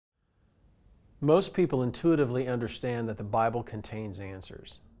Most people intuitively understand that the Bible contains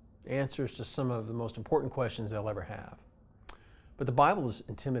answers to some of the most important questions they'll ever have. But the Bible is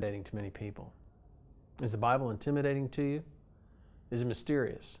intimidating to many people. Is the Bible intimidating to you? Is it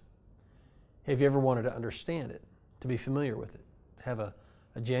mysterious? Have you ever wanted to understand it, to be familiar with it, to have a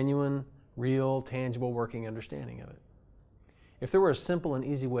genuine, real, tangible, working understanding of it? If there were a simple and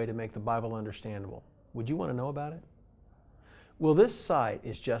easy way to make the Bible understandable, would you want to know about it? Well, this site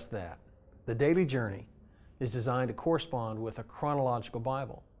is just that. The Daily Journey is designed to correspond with a chronological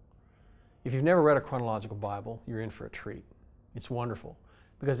Bible. If you've never read a chronological Bible, you're in for a treat. It's wonderful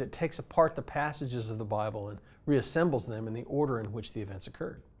because it takes apart the passages of the Bible and reassembles them in the order in which the events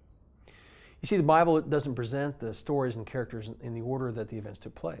occurred. You see, the Bible doesn't present the stories and characters in the order that the events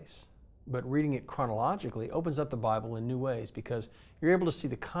took place. But reading it chronologically opens up the Bible in new ways because you're able to see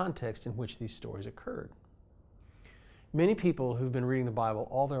the context in which these stories occurred. Many people who've been reading the Bible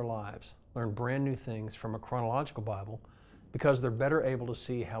all their lives learn brand new things from a chronological Bible because they're better able to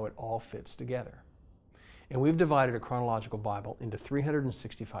see how it all fits together. And we've divided a chronological Bible into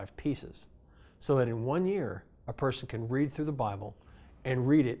 365 pieces so that in 1 year, a person can read through the Bible and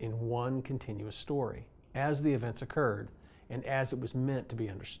read it in one continuous story as the events occurred and as it was meant to be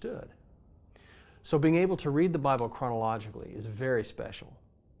understood. So being able to read the Bible chronologically is very special.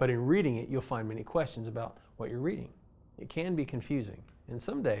 But in reading it, you'll find many questions about what you're reading. It can be confusing, and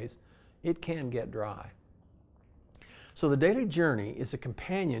some days it can get dry. So the Daily Journey is a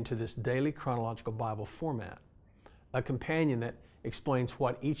companion to this daily chronological Bible format, a companion that explains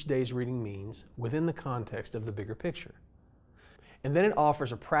what each day's reading means within the context of the bigger picture. And then it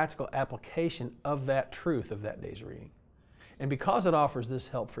offers a practical application of that truth of that day's reading. And because it offers this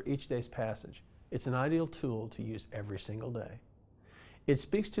help for each day's passage, it's an ideal tool to use every single day. It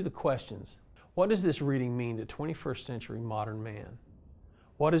speaks to the questions: what does this reading mean to 21st century modern man?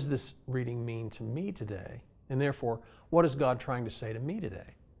 What does this reading mean to me today? And therefore, what is God trying to say to me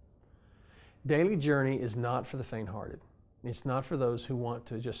today? Daily Journey is not for the faint-hearted. It's not for those who want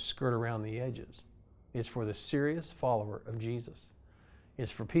to just skirt around the edges. It's for the serious follower of Jesus.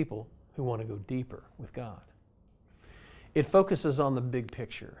 It's for people who want to go deeper with God. It focuses on the big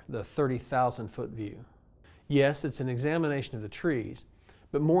picture, the 30,000-foot view. Yes, it's an examination of the trees,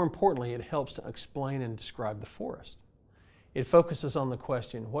 but more importantly, it helps to explain and describe the forest. It focuses on the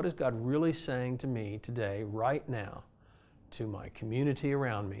question, what is God really saying to me today, right now, to my community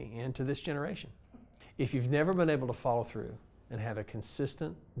around me, and to this generation? If you've never been able to follow through and have a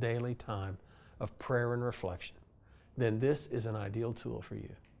consistent daily time of prayer and reflection, then this is an ideal tool for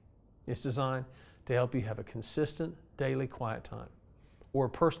you. It's designed to help you have a consistent daily quiet time or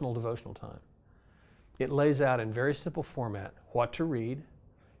personal devotional time. It lays out in very simple format what to read,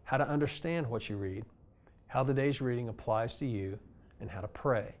 how to understand what you read, how the day's reading applies to you, and how to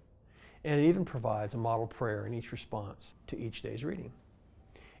pray. And it even provides a model prayer in each response to each day's reading.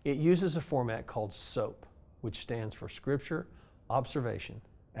 It uses a format called SOAP, which stands for Scripture, Observation,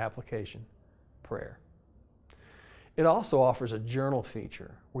 Application, Prayer. It also offers a journal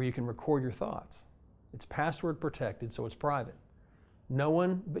feature where you can record your thoughts. It's password protected, so it's private. No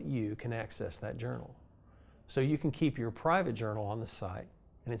one but you can access that journal. So you can keep your private journal on the site,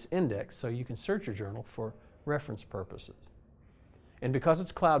 and it's indexed so you can search your journal for reference purposes. And because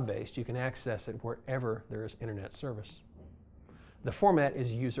it's cloud-based, you can access it wherever there is internet service. The format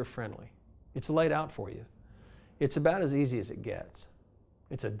is user-friendly. It's laid out for you. It's about as easy as it gets.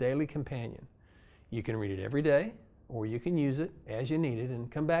 It's a daily companion. You can read it every day, or you can use it as you need it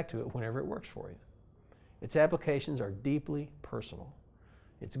and come back to it whenever it works for you. Its applications are deeply personal.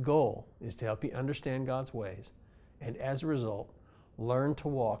 Its goal is to help you understand God's ways, and as a result, learn to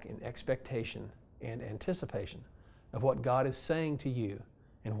walk in expectation and anticipation of what God is saying to you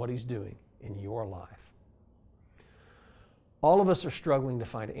and what He's doing in your life. All of us are struggling to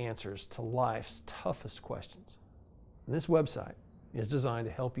find answers to life's toughest questions. And this website is designed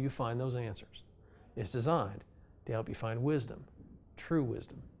to help you find those answers. It's designed to help you find wisdom, true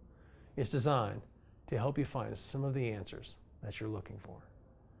wisdom. It's designed to help you find some of the answers that you're looking for.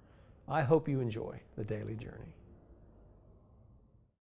 I hope you enjoy the Daily Journey.